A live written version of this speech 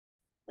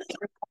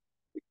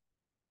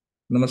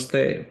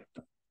Namaste.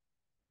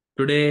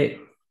 Today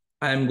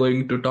I am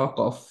going to talk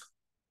of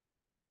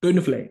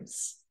twin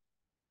flames.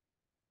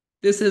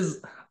 This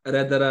is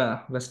rather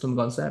a Western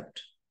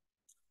concept.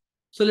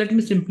 So let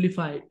me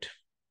simplify it.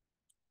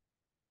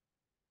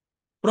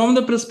 From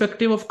the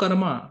perspective of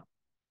karma,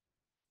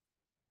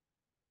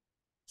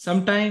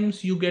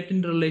 sometimes you get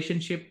in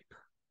relationship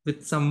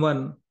with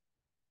someone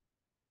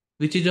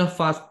which is a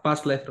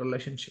past life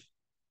relationship.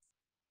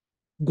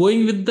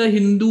 Going with the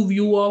Hindu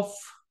view of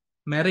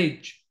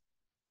marriage,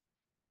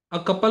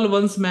 a couple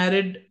once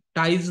married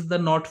ties the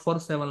knot for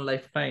 7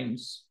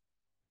 lifetimes.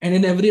 And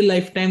in every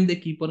lifetime, they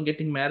keep on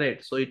getting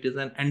married. So it is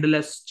an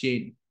endless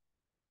chain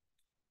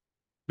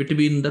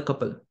between the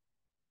couple.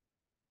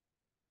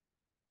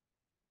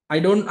 I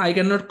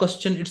cannot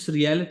question its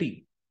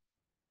reality.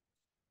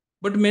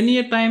 But many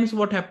a times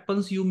what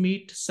happens, you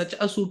meet such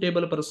a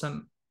suitable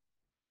person,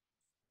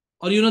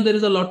 or there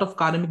is a lot of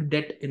karmic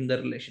debt in the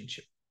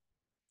relationship,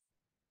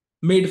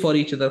 made for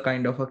each other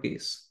kind of a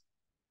case.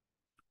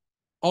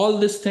 All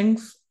these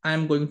things I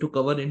am going to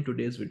cover in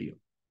today's video.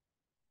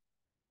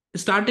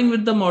 Starting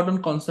with the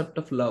modern concept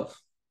of love.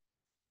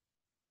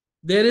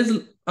 There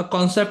is a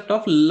concept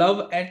of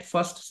love at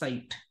first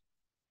sight.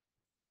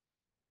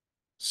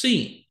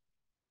 See,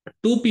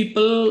 two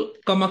people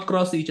come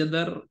across each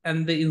other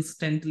and they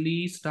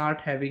instantly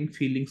start having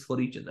feelings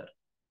for each other.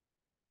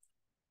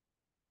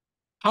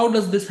 How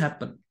does this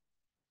happen?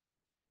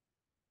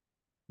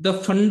 The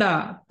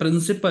funda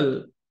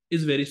principle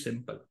is very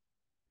simple.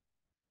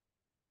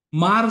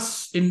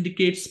 Mars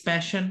indicates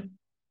passion,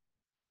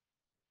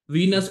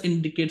 Venus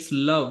indicates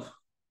love,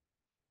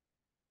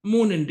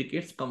 Moon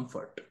indicates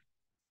comfort.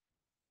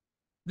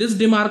 This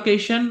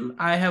demarcation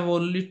I have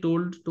only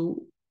told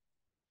to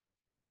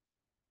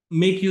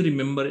make you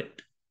remember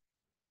it.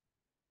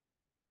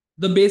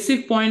 The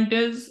basic point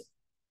is,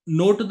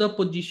 note the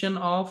position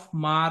of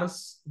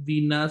Mars,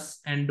 Venus,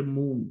 and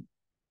Moon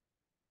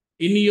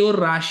in your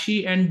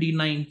Rashi and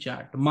D9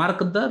 chart. Mark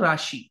the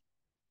Rashi.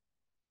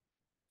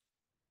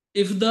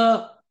 If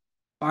the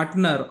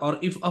partner or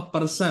if a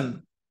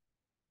person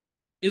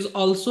is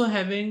also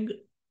having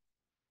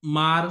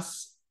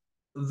Mars,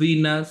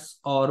 Venus,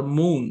 or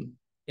Moon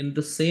in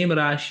the same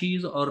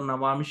Rashis or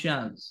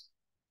Navamshas,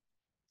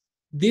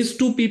 these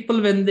two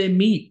people, when they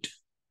meet,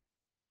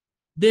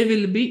 they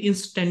will be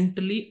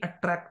instantly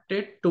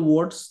attracted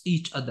towards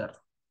each other.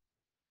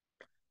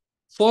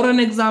 For an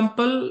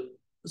example,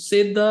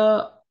 say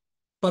the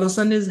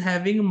person is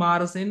having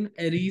Mars in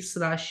Aries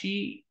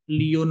Rashi,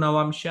 Leo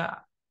Navamsha,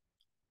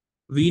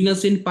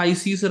 Venus in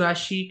Pisces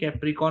Rashi,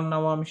 Capricorn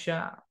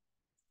Navamsha,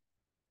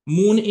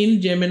 Moon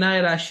in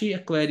Gemini Rashi,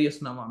 Aquarius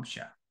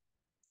Navamsha.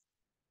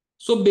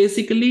 So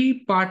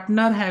basically,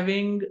 partner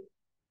having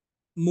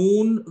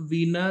Moon,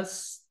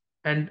 Venus,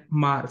 and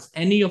Mars,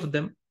 any of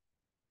them,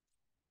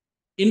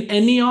 in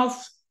any of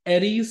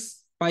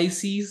Aries,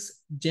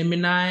 Pisces,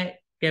 Gemini,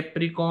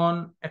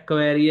 Capricorn,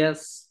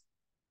 Aquarius,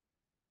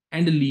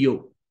 and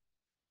Leo,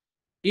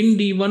 in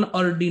D1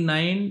 or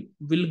D9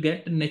 will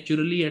get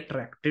naturally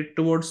attracted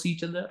towards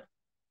each other.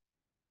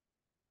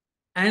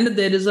 And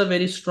there is a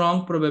very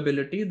strong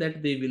probability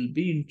that they will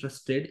be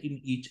interested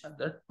in each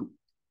other too.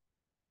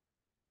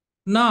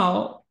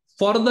 Now,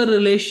 for the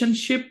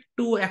relationship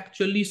to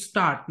actually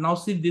start, now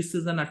see, this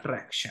is an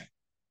attraction.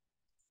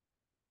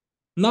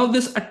 Now,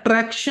 this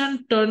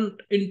attraction turned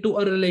into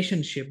a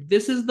relationship.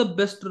 This is the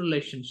best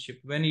relationship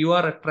when you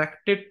are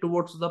attracted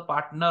towards the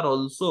partner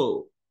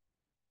also,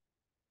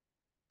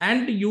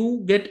 and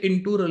you get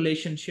into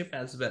relationship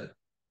as well.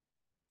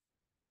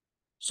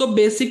 So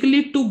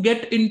basically, to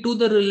get into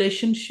the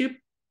relationship,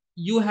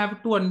 you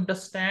have to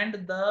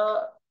understand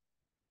the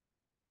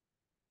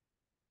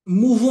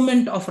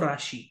movement of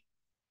Rashi.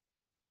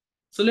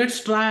 So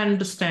let's try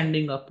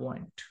understanding a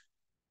point.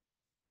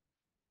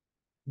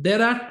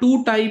 There are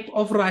two types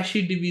of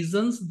Rashi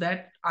divisions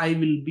that I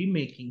will be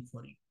making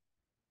for you.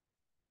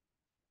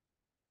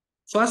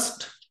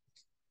 First,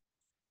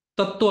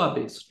 Tattva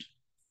based.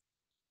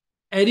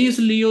 Aries,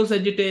 Leo,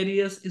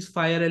 Sagittarius is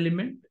fire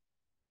element.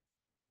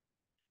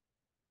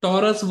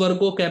 Taurus,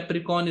 Virgo,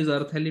 Capricorn is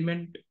earth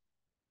element.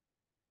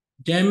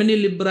 Gemini,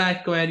 Libra,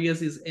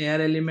 Aquarius is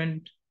air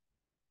element.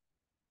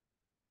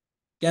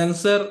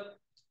 Cancer,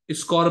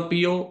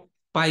 Scorpio,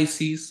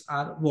 Pisces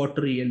are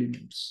watery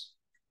elements.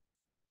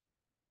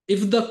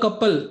 If the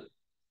couple,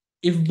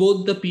 if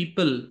both the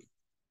people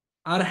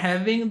are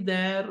having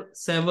their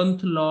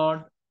seventh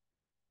lord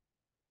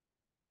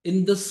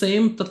in the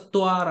same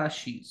Tattva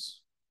Rashis,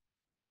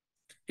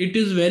 it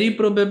is very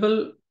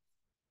probable,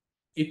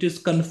 it is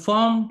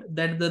confirmed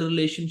that the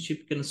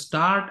relationship can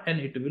start and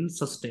it will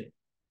sustain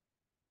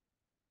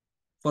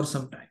for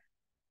some time.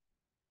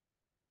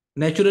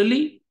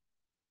 Naturally,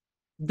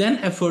 then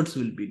efforts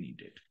will be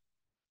needed.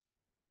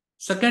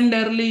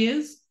 Secondarily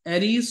is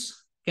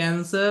Aries,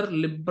 Cancer,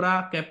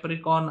 Libra,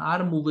 Capricorn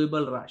are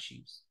movable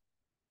Rashis.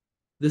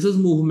 This is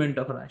movement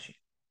of Rashi.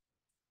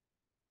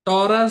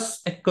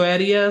 Taurus,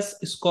 Aquarius,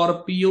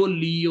 Scorpio,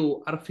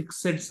 Leo are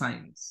fixed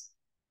signs.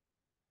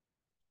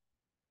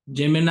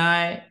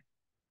 Gemini,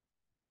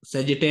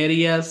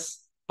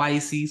 Sagittarius,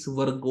 Pisces,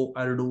 Virgo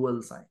are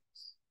dual signs.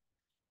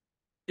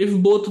 If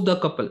both the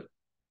couple,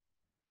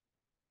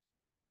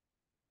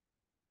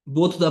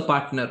 both the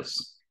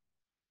partners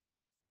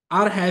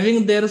are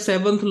having their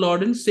seventh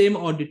lord in same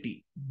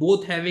oddity,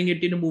 both having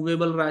it in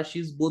movable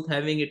rashis, both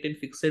having it in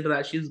fixed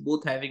rashis,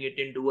 both having it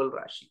in dual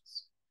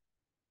rashis,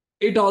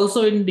 it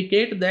also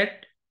indicates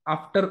that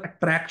after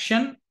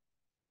attraction,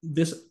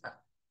 this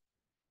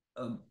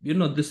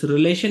this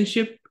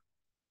relationship,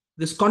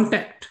 this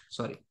contact,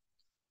 sorry,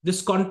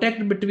 this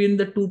contact between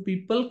the two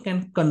people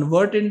can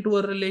convert into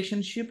a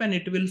relationship and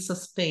it will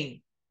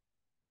sustain.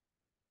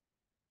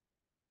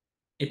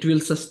 It will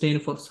sustain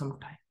for some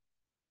time.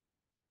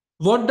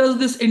 What does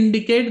this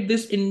indicate?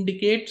 This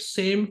indicates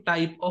same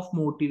type of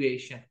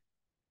motivation,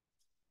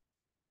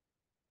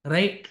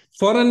 right?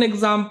 For an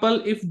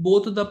example, if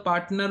both the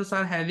partners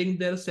are having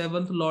their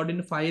seventh lord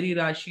in fiery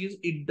rashis,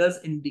 it does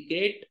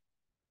indicate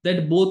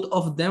that both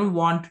of them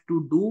want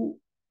to do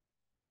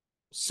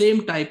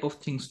same type of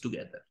things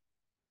together.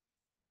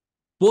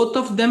 Both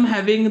of them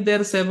having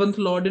their seventh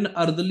lord in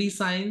earthly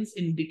signs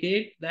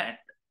indicate that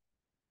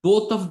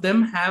both of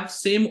them have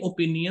same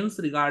opinions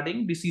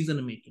regarding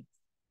decision making.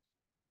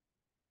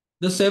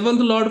 The seventh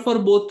lord for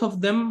both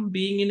of them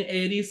being in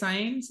airy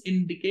signs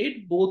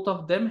indicate both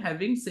of them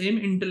having same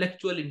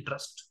intellectual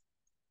interest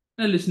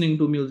and listening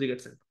to music,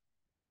 etc.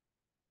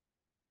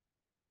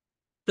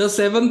 The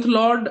seventh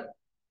lord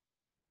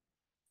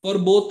for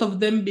both of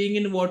them being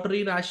in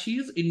watery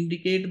rashis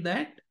indicate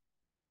that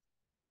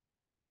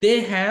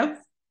they have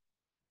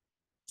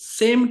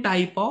same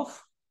type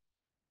of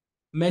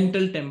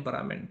mental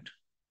temperament.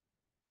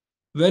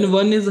 When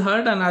one is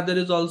hurt, another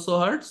is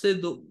also hurt.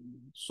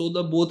 So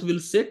the both will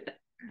sit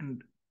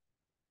and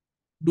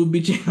do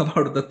bitching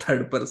about the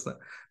third person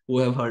who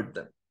have hurt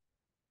them.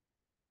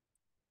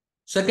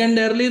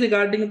 Secondarily,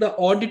 regarding the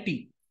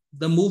oddity,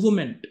 the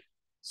movement,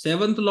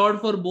 seventh lord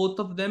for both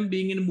of them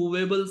being in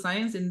movable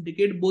signs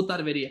indicate both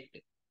are very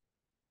active.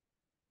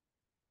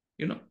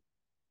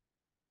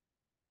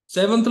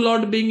 Seventh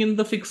lord being in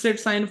the fixed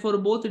sign for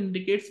both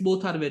indicates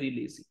both are very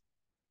lazy.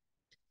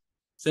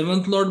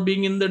 Seventh lord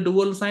being in the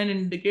dual sign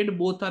indicate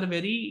both are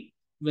very,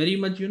 very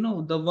much,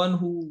 the one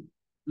who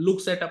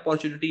looks at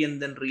opportunity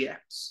and then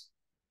reacts.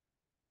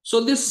 So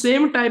this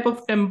same type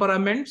of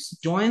temperaments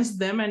joins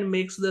them and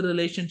makes the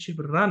relationship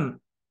run.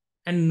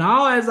 And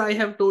now, as I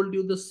have told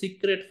you, the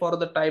secret for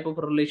the type of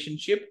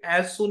relationship,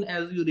 as soon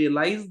as you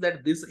realize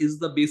that this is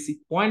the basic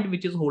point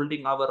which is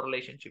holding our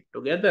relationship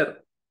together,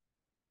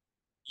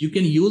 you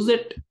can use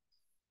it.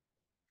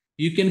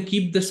 You can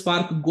keep the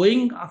spark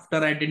going after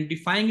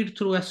identifying it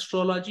through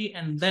astrology,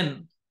 and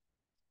then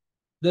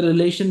the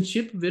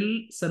relationship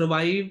will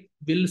survive,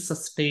 will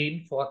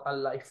sustain for a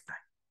lifetime.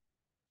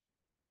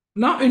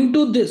 Now,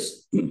 into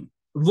this,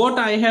 what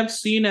I have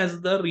seen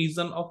as the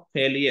reason of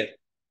failure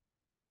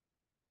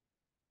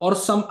or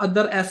some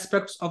other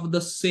aspects of the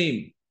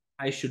same,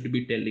 I should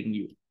be telling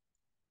you.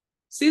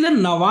 See, the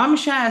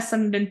Navamsha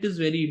ascendant is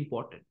very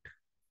important.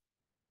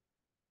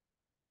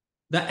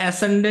 The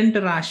ascendant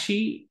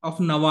Rashi of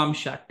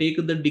Navamsha, take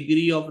the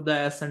degree of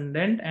the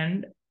ascendant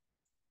and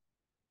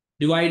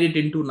divide it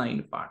into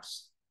 9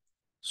 parts.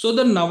 So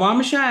the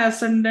Navamsha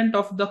ascendant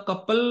of the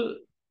couple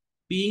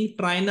being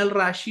trinal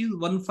Rashis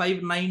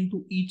 159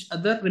 to each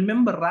other.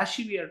 Remember,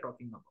 Rashi we are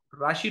talking about.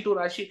 Rashi to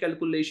Rashi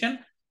calculation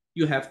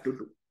you have to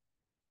do.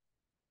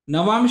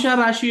 Navamsha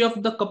Rashi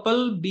of the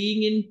couple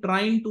being in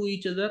trine to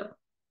each other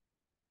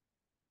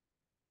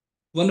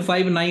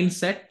 159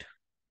 set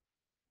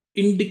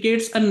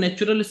indicates a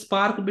natural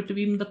spark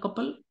between the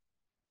couple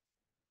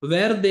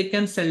where they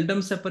can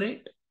seldom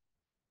separate.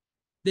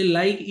 They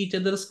like each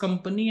other's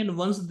company, and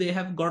once they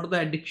have got the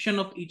addiction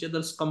of each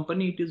other's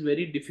company, it is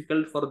very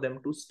difficult for them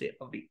to stay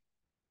away.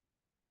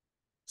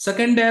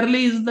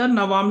 Secondarily is the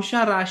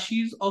Navamsha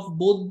Rashis of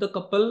both the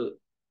couple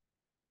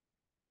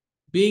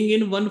being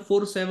in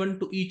 147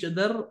 to each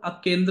other, a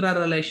Kendra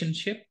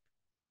relationship,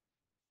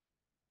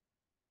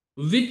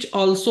 which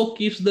also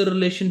keeps the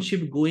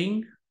relationship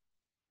going.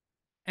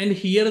 And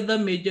here the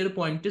major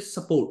point is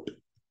support.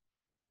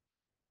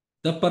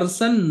 The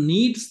person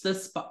needs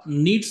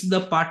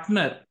the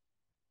partner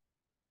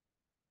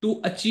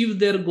to achieve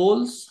their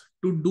goals,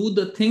 to do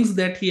the things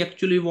that he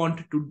actually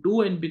wanted to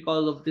do, and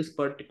because of this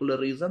particular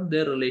reason,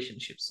 their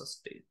relationship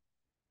sustains.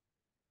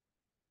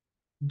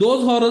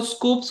 Those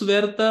horoscopes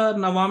where the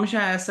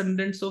Navamsha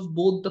ascendants of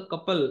both the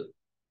couple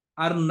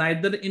are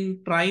neither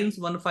in trines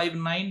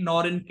 159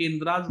 nor in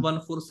Kendras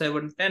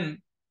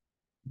 14710,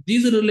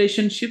 these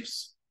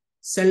relationships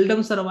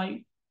seldom survive.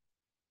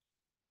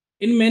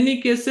 In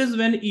many cases,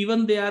 when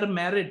even they are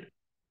married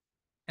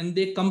and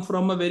they come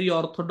from a very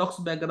orthodox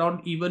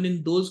background, even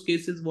in those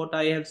cases, what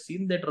I have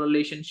seen, that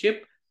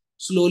relationship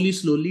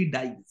slowly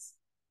dies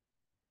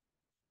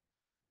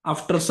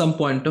after some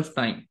point of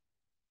time.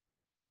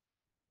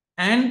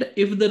 And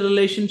if the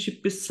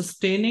relationship is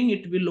sustaining,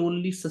 it will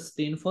only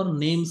sustain for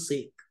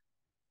namesake,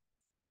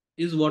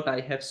 is what I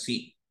have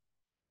seen.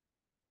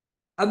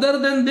 Other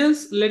than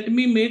this, let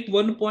me make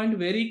one point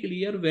very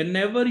clear.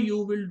 Whenever you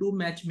will do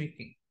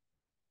matchmaking,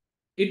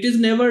 It is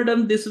never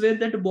done this way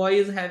that boy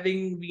is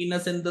having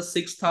Venus in the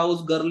sixth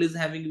house, girl is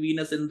having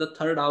Venus in the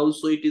third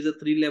house, so it is a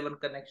 311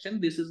 connection.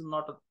 This is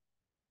not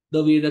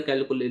the way the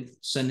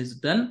calculation is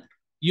done.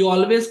 You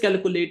always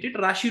calculate it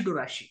Rashi to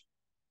Rashi.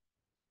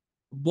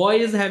 Boy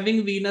is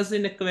having Venus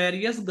in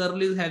Aquarius,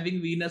 girl is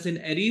having Venus in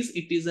Aries.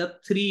 It is a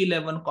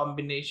 311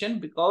 combination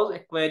because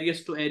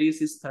Aquarius to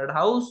Aries is third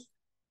house,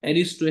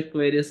 Aries to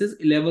Aquarius is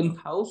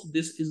 11th house.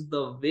 This is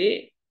the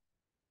way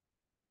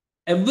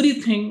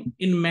everything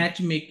in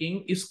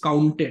matchmaking is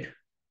counted.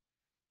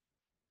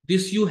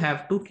 This you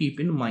have to keep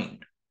in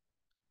mind.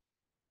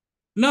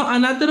 Now,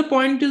 another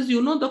point is,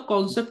 the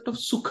concept of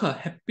sukha,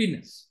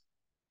 happiness.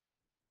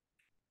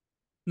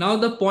 Now,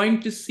 the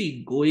point is,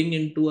 see, going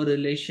into a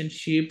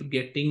relationship,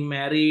 getting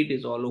married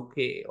is all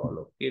okay,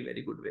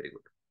 very good, very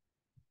good.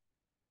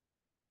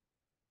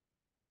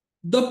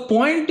 The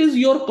point is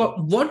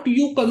what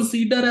you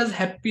consider as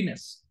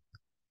happiness.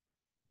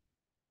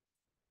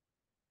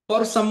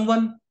 For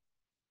someone,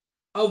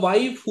 a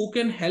wife who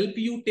can help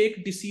you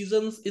take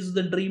decisions is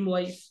the dream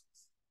wife.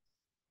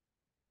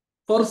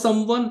 For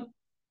someone,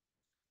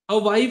 a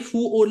wife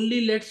who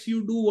only lets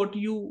you do what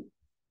you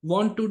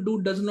want to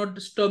do, does not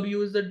disturb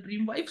you, is the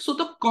dream wife. So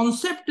the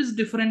concept is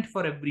different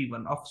for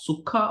everyone of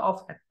sukha,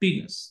 of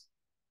happiness.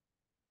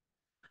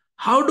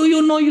 How do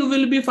you know you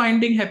will be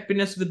finding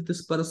happiness with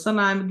this person?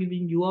 I am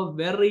giving you a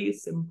very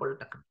simple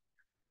technique.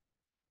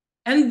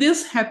 And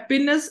this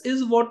happiness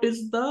is what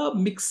is the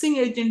mixing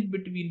agent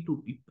between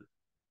two people.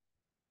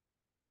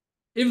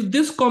 If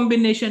this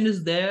combination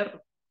is there,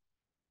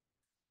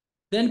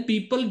 then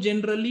people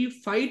generally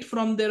fight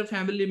from their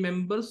family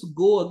members,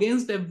 go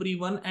against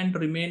everyone and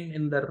remain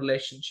in the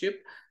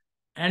relationship.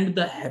 And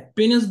the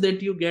happiness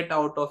that you get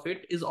out of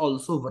it is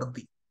also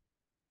worthy.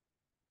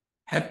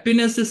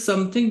 Happiness is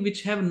something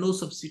which have no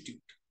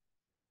substitute.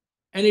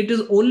 And it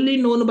is only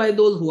known by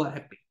those who are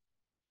happy,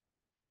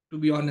 to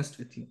be honest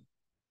with you.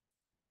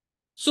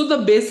 So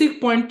the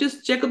basic point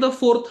is check the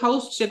fourth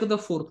house, check the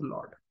fourth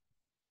lord.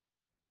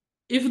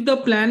 If the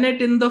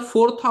planet in the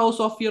fourth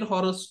house of your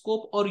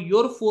horoscope or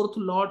your fourth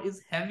lord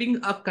is having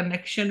a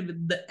connection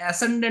with the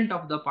ascendant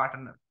of the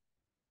partner,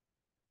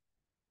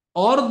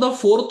 or the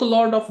fourth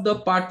lord of the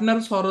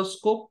partner's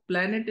horoscope,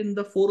 planet in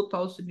the fourth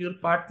house in your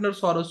partner's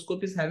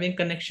horoscope is having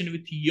connection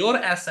with your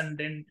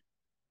ascendant,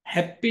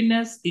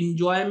 happiness,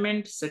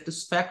 enjoyment,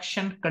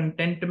 satisfaction,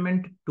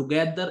 contentment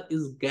together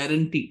is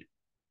guaranteed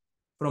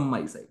from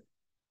my side.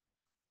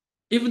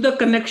 If the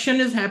connection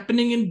is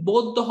happening in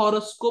both the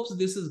horoscopes,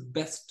 this is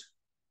best.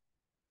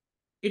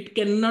 It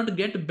cannot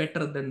get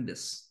better than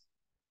this.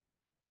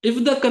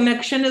 If the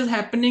connection is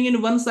happening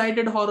in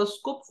one-sided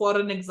horoscope, for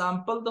an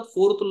example, the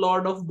fourth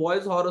lord of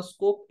boy's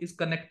horoscope is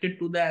connected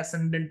to the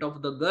ascendant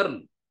of the girl,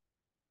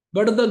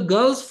 but the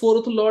girl's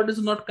fourth lord is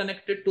not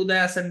connected to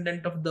the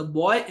ascendant of the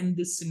boy. In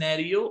this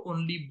scenario,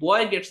 only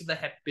boy gets the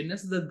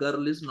happiness, the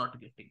girl is not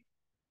getting.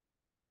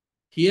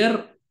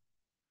 Here,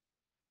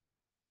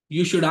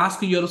 you should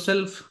ask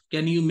yourself,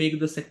 can you make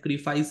the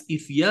sacrifice?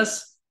 If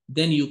yes,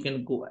 then you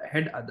can go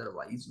ahead,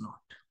 otherwise not.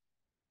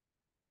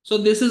 So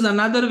this is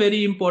another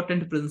very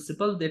important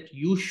principle that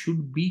you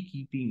should be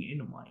keeping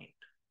in mind.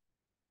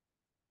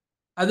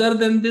 Other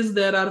than this,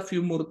 there are a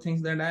few more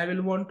things that I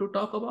will want to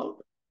talk about.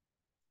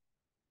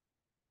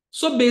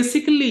 So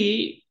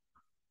basically,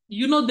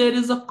 there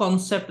is a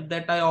concept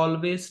that I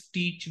always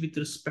teach with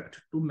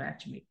respect to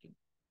matchmaking.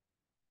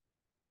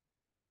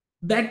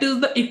 That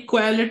is the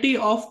equality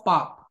of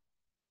path.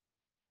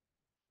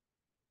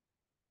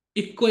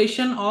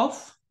 Equation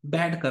of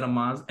bad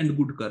karmas and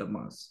good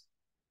karmas.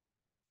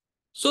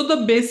 So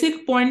the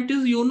basic point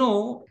is,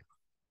 two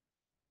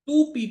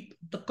people,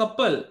 the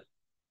couple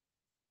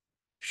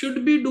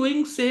should be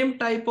doing same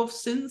type of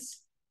sins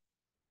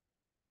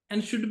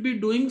and should be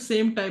doing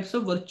same types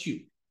of virtue.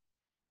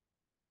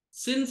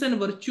 Sins and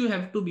virtue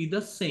have to be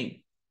the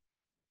same.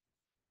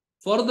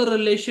 For the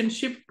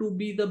relationship to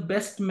be the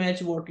best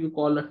match, what you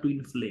call a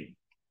twin flame.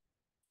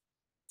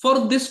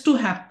 For this to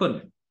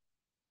happen,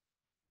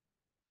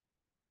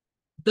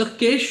 the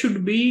case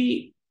should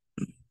be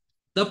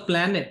the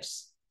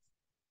planets.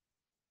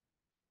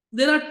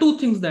 There are two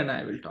things that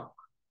I will talk.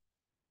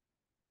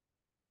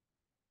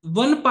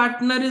 One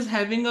partner is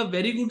having a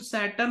very good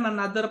Saturn,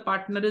 another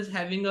partner is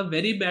having a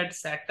very bad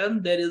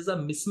Saturn. There is a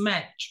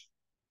mismatch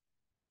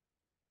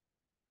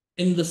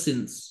in the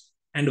sins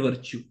and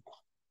virtue.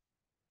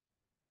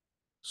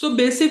 So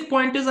basic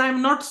point is, I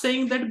am not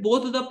saying that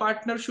both the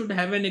partners should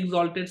have an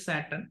exalted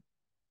Saturn.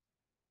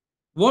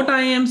 What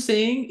I am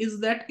saying is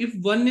that if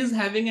one is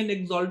having an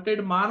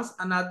exalted Mars,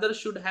 another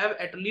should have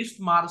at least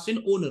Mars in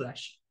own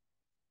Rashi.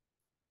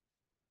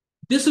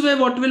 This way,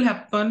 what will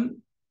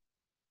happen?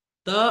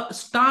 The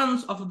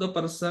stance of the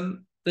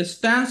person, the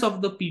stance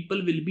of the people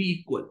will be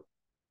equal.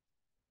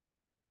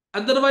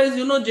 Otherwise,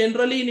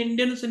 generally in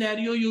Indian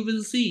scenario, you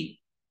will see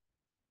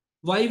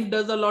wife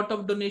does a lot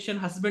of donation,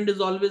 husband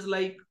is always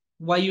like,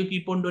 why you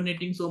keep on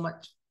donating so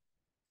much?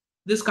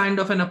 This kind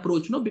of an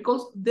approach,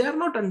 because they are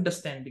not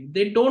understanding.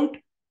 They don't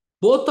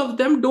Both of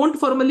them don't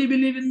formally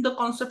believe in the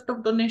concept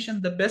of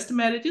donation. The best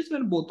marriage is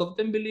when both of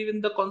them believe in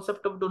the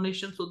concept of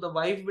donation. So the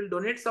wife will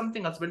donate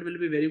something, husband will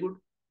be very good,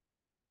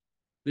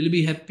 will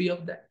be happy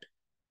of that.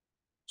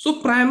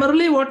 So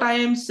primarily what I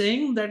am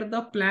saying, that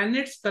the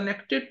planets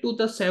connected to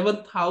the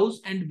seventh house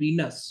and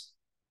Venus,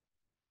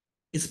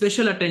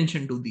 special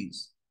attention to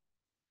these.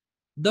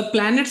 The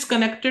planets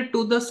connected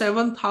to the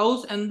seventh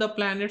house and the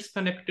planets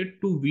connected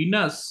to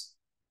Venus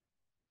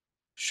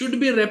should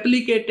be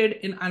replicated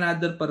in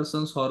another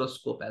person's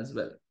horoscope as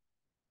well.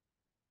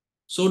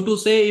 So to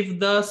say, if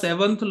the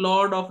seventh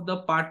lord of the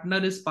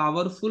partner is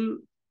powerful,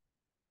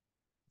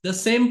 the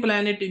same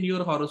planet in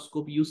your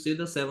horoscope, you say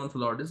the seventh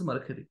lord is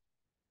Mercury.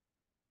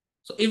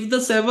 So if the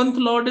seventh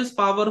lord is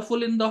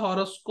powerful in the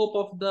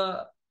horoscope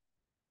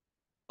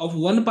of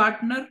one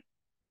partner,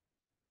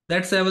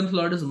 that seventh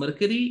lord is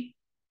Mercury.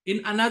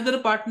 In another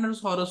partner's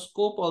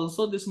horoscope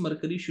also, this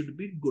Mercury should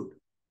be good.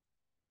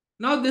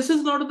 Now, this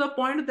is not the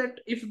point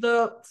that if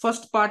the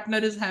first partner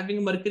is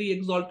having Mercury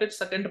exalted,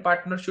 second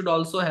partner should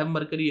also have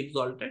Mercury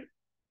exalted.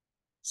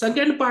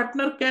 Second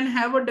partner can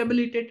have a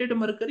debilitated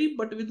Mercury,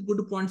 but with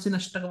good points in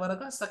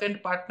Ashtamangala.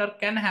 Second partner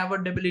can have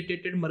a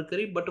debilitated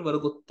Mercury, but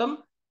Vargottam.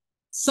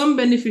 Some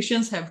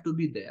beneficence have to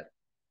be there.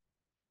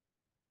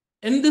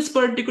 In this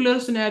particular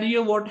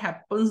scenario, what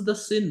happens? The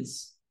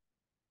sins,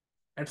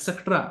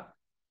 etc.,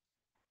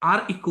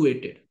 are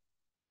equated.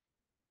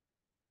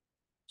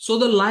 So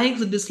the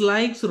likes,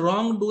 dislikes,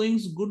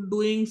 wrongdoings, good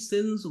doings,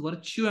 sins,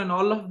 virtue, and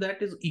all of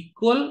that is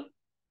equal.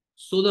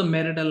 So the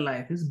marital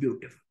life is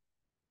beautiful.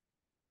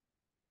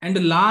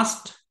 And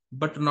last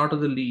but not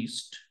the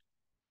least,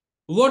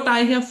 what I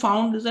have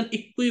found is an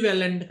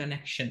equivalent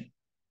connection.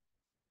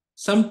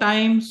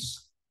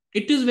 Sometimes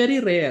it is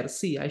very rare.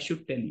 See, I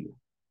should tell you.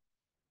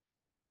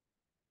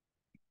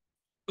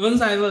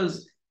 Once I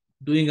was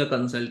doing a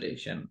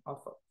consultation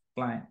of a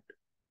client,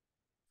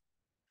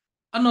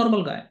 a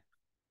normal guy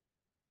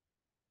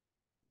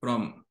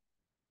from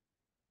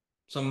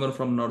somewhere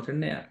from North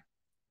India.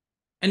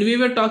 And we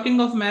were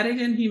talking of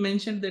marriage, and he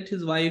mentioned that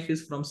his wife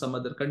is from some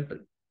other country.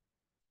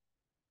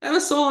 I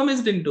was so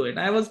amazed into it.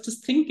 I was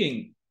just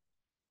thinking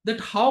that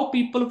how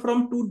people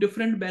from two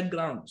different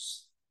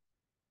backgrounds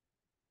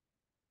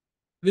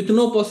with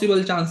no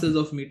possible chances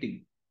of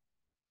meeting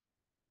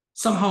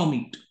somehow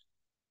meet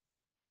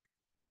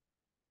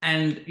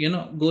and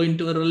go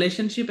into a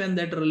relationship, and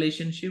that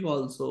relationship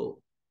also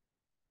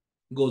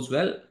goes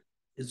well.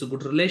 It's a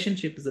good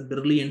relationship, it's a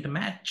brilliant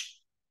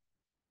match.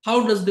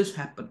 How does this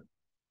happen?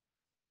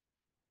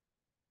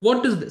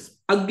 What is this?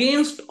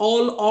 Against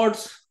all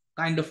odds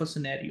kind of a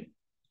scenario.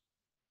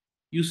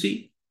 You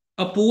see,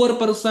 a poor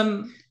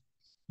person,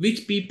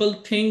 which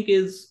people think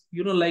is,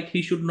 like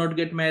he should not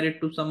get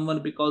married to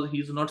someone because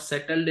he's not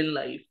settled in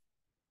life,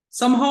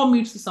 somehow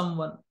meets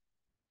someone,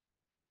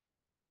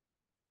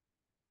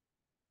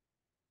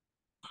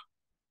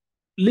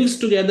 lives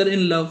together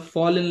in love,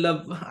 fall in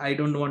love. I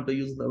don't want to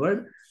use the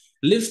word,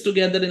 lives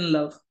together in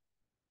love.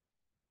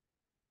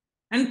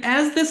 And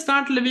as they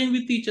start living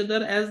with each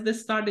other, as they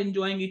start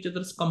enjoying each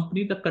other's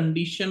company, the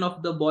condition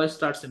of the boy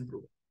starts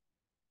improving.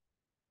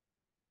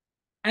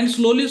 And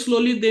slowly,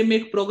 slowly they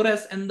make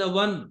progress. And the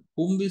one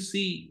whom we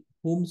see,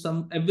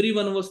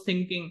 everyone was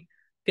thinking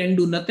can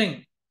do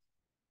nothing,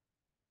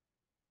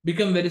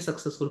 become very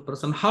successful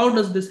person. How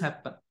does this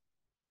happen?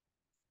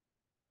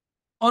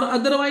 Or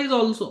otherwise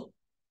also,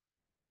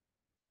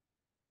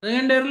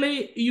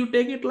 secondarily, you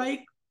take it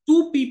like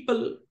two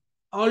people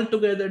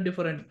altogether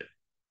different,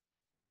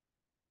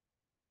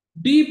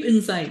 deep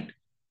inside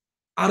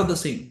are the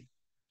same.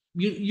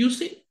 You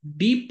see,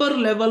 deeper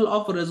level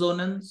of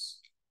resonance,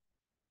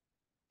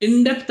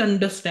 in-depth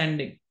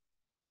understanding,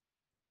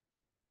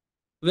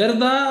 where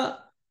the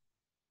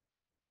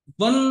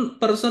one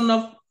person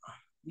of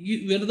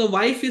where the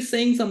wife is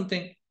saying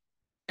something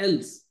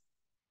else,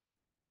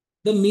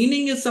 the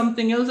meaning is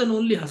something else, and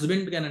only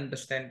husband can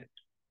understand it.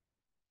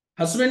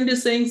 Husband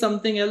is saying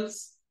something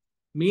else,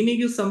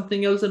 meaning is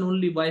something else, and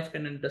only wife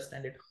can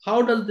understand it.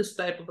 How does this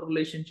type of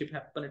relationship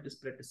happen? It is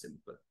pretty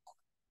simple.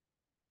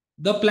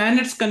 The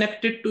planets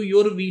connected to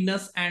your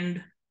Venus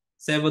and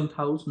seventh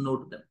house,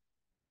 note them.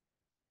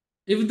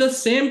 If the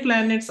same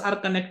planets are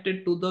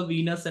connected to the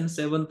Venus and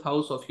seventh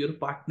house of your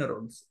partner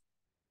also,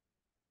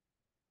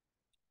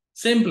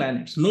 same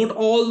planets, note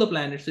all the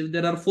planets. If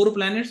there are 4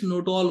 planets,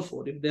 note all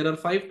 4. If there are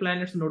 5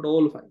 planets, note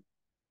all 5.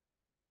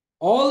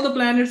 All the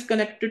planets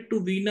connected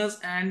to Venus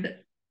and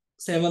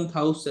seventh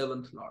house,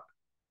 seventh lord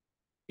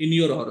in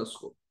your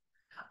horoscope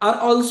are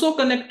also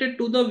connected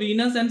to the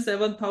Venus and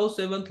seventh house,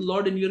 seventh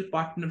lord in your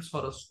partner's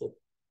horoscope.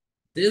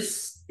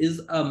 This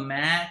is a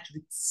match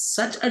with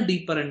such a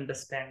deeper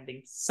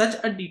understanding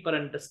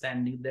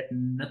that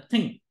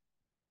nothing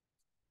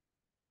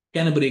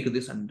can break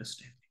this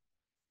understanding.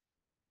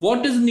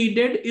 What is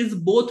needed is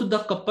both the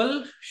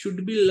couple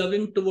should be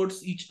loving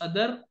towards each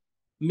other,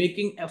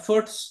 making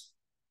efforts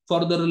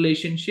for the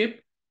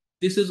relationship.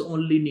 This is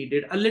only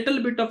needed. A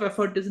little bit of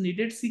effort is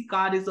needed. See,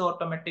 car is an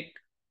automatic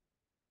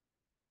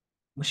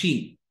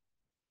machine,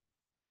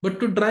 but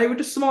to drive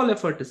it, a small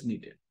effort is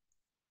needed.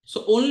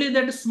 So only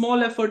that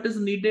small effort is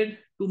needed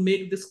to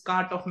make this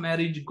cart of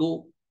marriage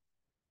go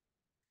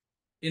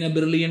in a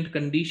brilliant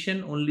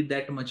condition. Only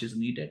that much is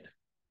needed.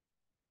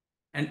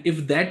 And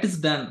if that is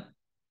done,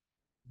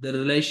 the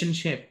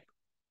relationship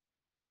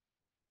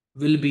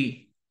will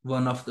be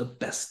one of the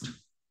best.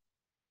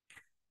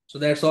 So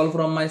that's all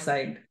from my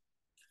side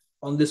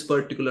on this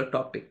particular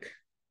topic.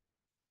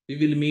 We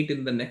will meet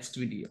in the next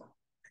video.